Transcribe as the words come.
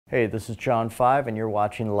Hey, this is John 5 and you're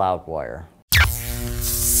watching Loudwire.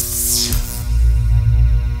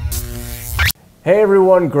 Hey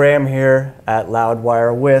everyone, Graham here at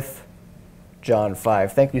Loudwire with John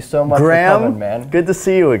 5. Thank you so much for coming, man. Good to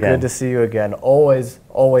see you again. Good to see you again. Always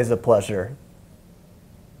a pleasure.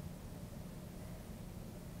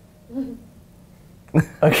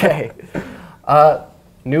 Okay.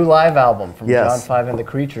 New live album from John 5 and the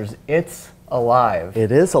Creatures. It's alive.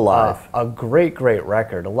 It is alive. A great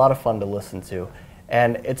record. A lot of fun to listen to.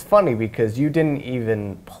 And it's funny because you didn't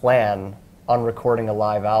even plan on recording a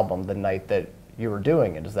live album the night that you were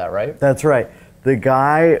doing it. Is that right? That's right. The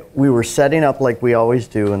guy, we were setting up like we always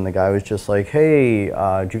do, and the guy was just like, hey,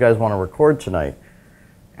 do you guys want to record tonight?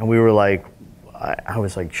 And we were like, I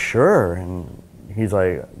was like, sure. And he's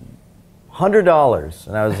like, $100.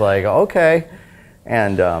 And I was like, okay.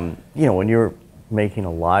 And, you know, when you're making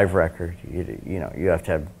a live record, you know, you have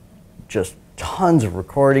to have just tons of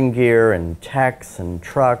recording gear and techs and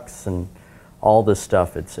trucks and all this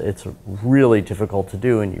stuff. It's really difficult to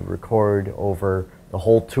do, and you record over the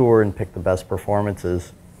whole tour and pick the best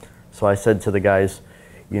performances. So I said to the guys,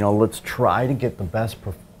 you know, let's try to get the best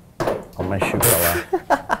oh, my shoe fell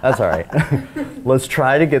out. That's all right. Let's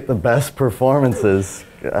try to get the best performances.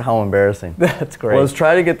 How embarrassing. That's great. Let's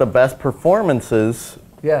try to get the best performances.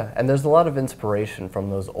 Yeah, and there's a lot of inspiration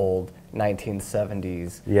from those old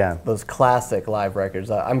 1970s, those classic live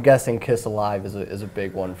records. I'm guessing Kiss Alive is a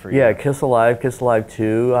big one for you. Yeah, Kiss Alive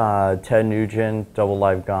 2, Ted Nugent, Double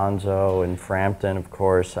Live Gonzo, and Frampton, of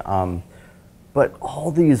course. But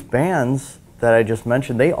all these bands that I just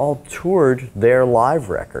mentioned, they all toured their live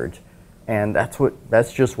record. And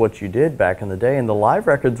that's just what you did back in the day. And the live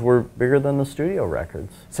records were bigger than the studio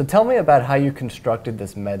records. So tell me about how you constructed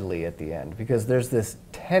this medley at the end, because there's this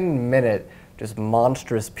 10-minute, just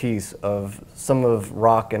monstrous piece of some of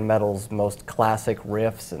rock and metal's most classic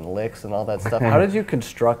riffs and licks and all that stuff. How did you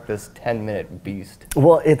construct this 10-minute beast?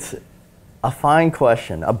 Well, it's a fine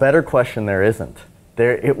question. A better question there isn't.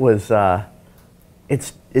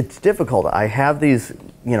 It's difficult. I have these,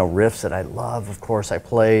 you know, riffs that I love. Of course, I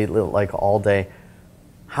play like all day.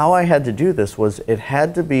 How I had to do this was it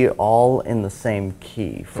had to be all in the same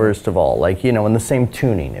key, first of all, like, you know, in the same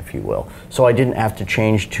tuning, if you will. So I didn't have to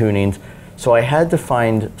change tunings. So I had to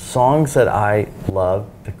find songs that I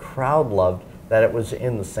loved, the crowd loved, that it was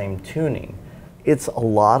in the same tuning. It's a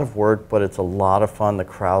lot of work, but it's a lot of fun. The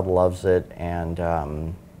crowd loves it, and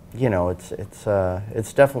you know,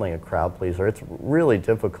 it's definitely a crowd pleaser. It's really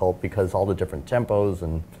difficult because all the different tempos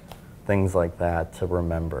and things like that to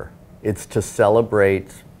remember. It's to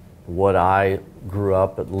celebrate what I grew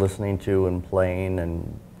up listening to and playing,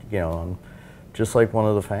 and, you know, I'm just like one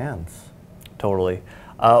of the fans. Totally.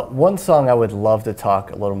 One song I would love to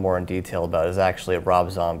talk a little more in detail about is actually a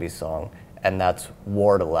Rob Zombie song, and that's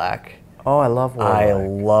Wurdalak. Oh, I love Wurdalak. I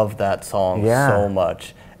love that song so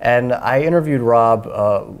much. And I interviewed Rob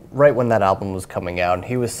right when that album was coming out, and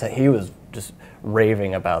he was just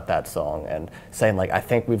raving about that song and saying, like, I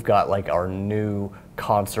think we've got like our new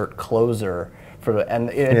concert closer and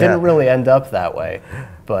it didn't really end up that way,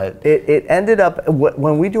 but it ended up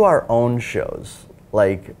when we do our own shows,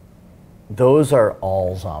 like, those are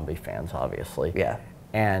all Zombie fans, obviously. Yeah.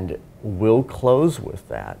 And we'll close with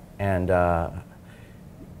that. And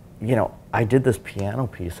you know, I did this piano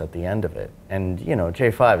piece at the end of it, and, you know,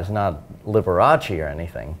 J5 is not Liberace or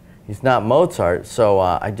anything. He's not Mozart, so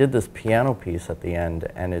I did this piano piece at the end,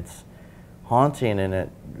 and it's haunting, and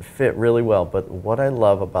it fit really well. But what I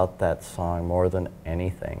love about that song more than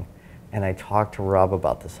anything, and I talk to Rob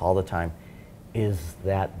about this all the time, is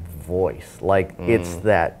that voice. Like, it's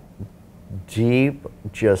that deep,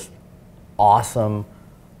 just awesome,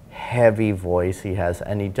 heavy voice he has,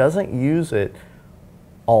 and he doesn't use it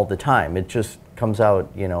all the time. It just comes out,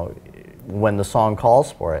 you know, when the song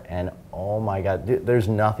calls for it, and oh my God, there's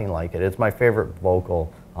nothing like it. It's my favorite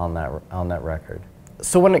vocal on that record.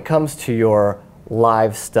 So when it comes to your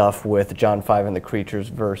live stuff with John 5 and the Creatures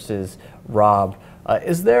versus Rob,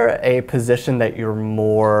 is there a position that you're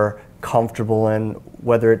more comfortable in,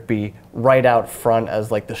 whether it be right out front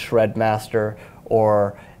as like the shred master,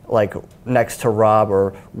 or like next to Rob,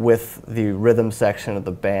 or with the rhythm section of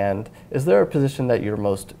the band? Is there a position that you're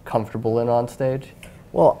most comfortable in on stage?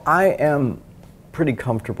 Well, I am pretty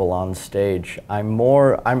comfortable on stage. I'm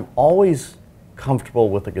always comfortable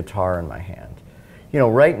with a guitar in my hand. You know,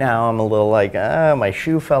 right now I'm a little like, my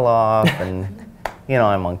shoe fell off, and, you know,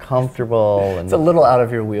 I'm uncomfortable. And it's a little out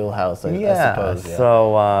of your wheelhouse, I suppose. Yeah.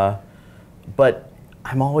 So, but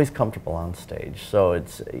I'm always comfortable on stage. So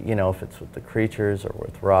it's, you know, if it's with the Creatures or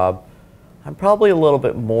with Rob, I'm probably a little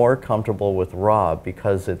bit more comfortable with Rob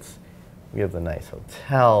because it's We have the nice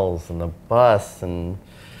hotels and the bus and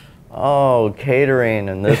catering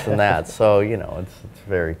and this and that. So, you know, it's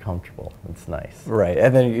very comfortable. It's nice. Right,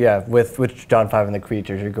 and then with John Five and the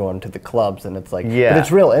Creatures, you're going to the clubs, and it's like, yeah, but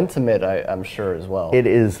it's real intimate, I'm sure as well. It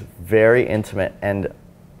is very intimate, and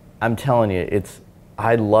I'm telling you,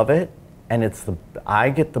 I love it, and I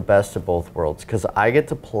get the best of both worlds because I get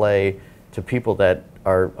to play to people that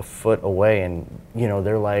are a foot away, and you know,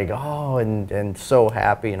 they're like, oh, and so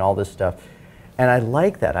happy and all this stuff, and I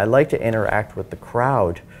like that. I like to interact with the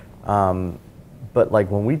crowd. But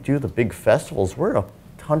like when we do the big festivals, we're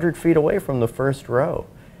 100 feet away from the first row,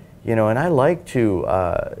 you know, and I like to,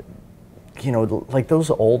 you know, like those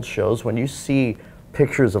old shows when you see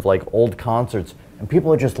pictures of like old concerts and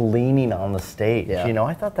people are just leaning on the stage, you know,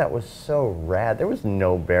 I thought that was so rad. There was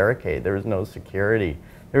no barricade, there was no security,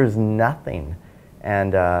 there was nothing.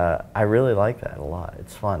 And I really like that a lot.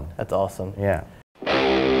 It's fun. That's awesome. Yeah.